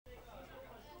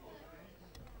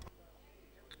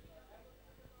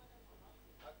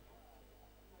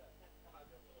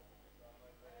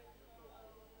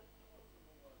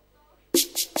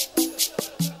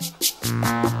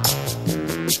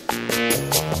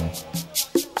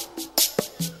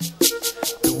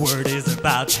word is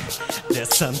about, there's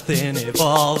something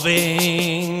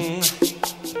evolving.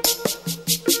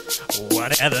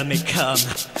 Whatever may come,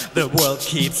 the world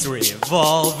keeps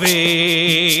revolving.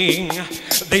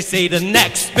 They say the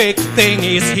next big thing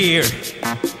is here,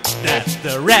 that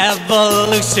the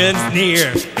revolution's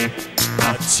near.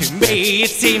 But to me it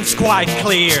seems quite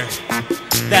clear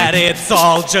that it's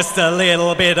all just a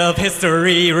little bit of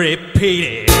history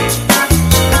repeating.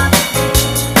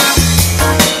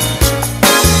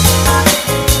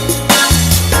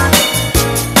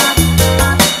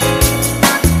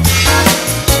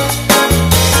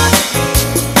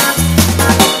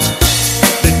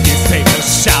 The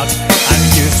newspapers shout, a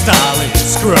new style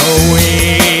is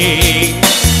growing.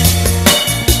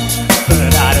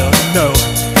 But I don't know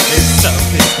if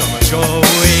something's going.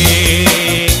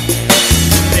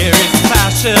 There is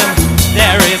fashion,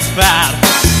 there is bad.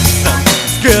 Some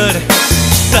is good,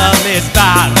 some is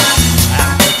bad.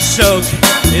 And the joke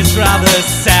is rather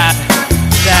sad,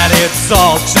 that it's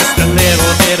all just a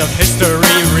little bit of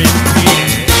history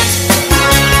repeating.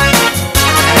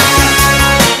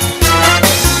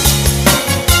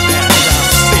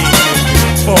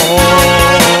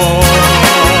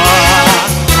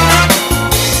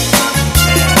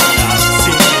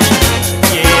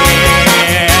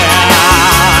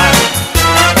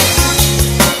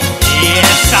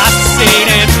 And I've seen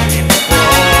it before.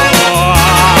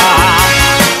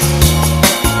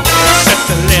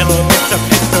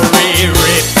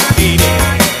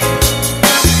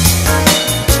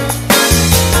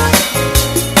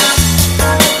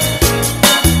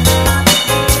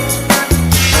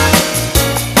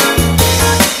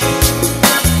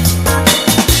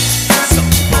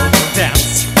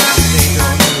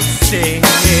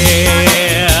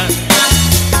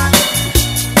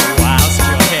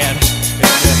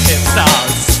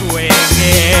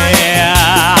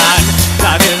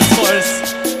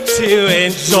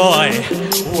 Enjoy,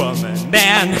 woman,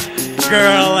 man,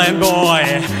 girl and boy.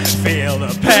 Feel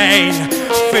the pain,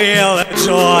 feel the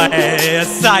joy. A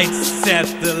sight set,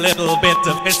 a little bit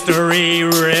of history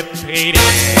repeating.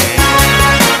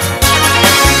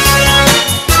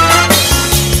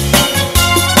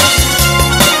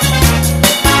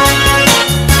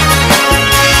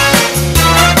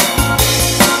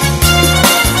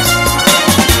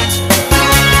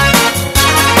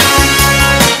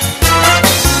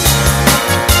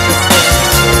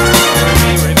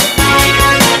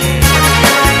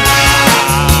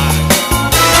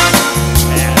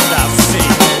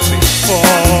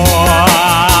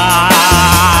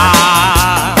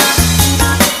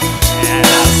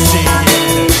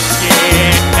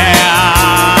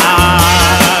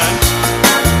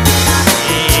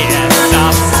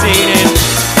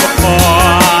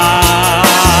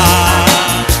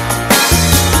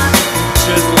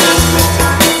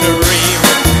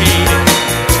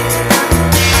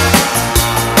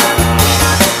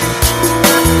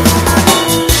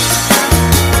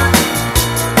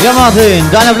 Ja, Martin,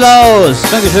 dein Applaus.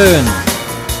 Dankeschön.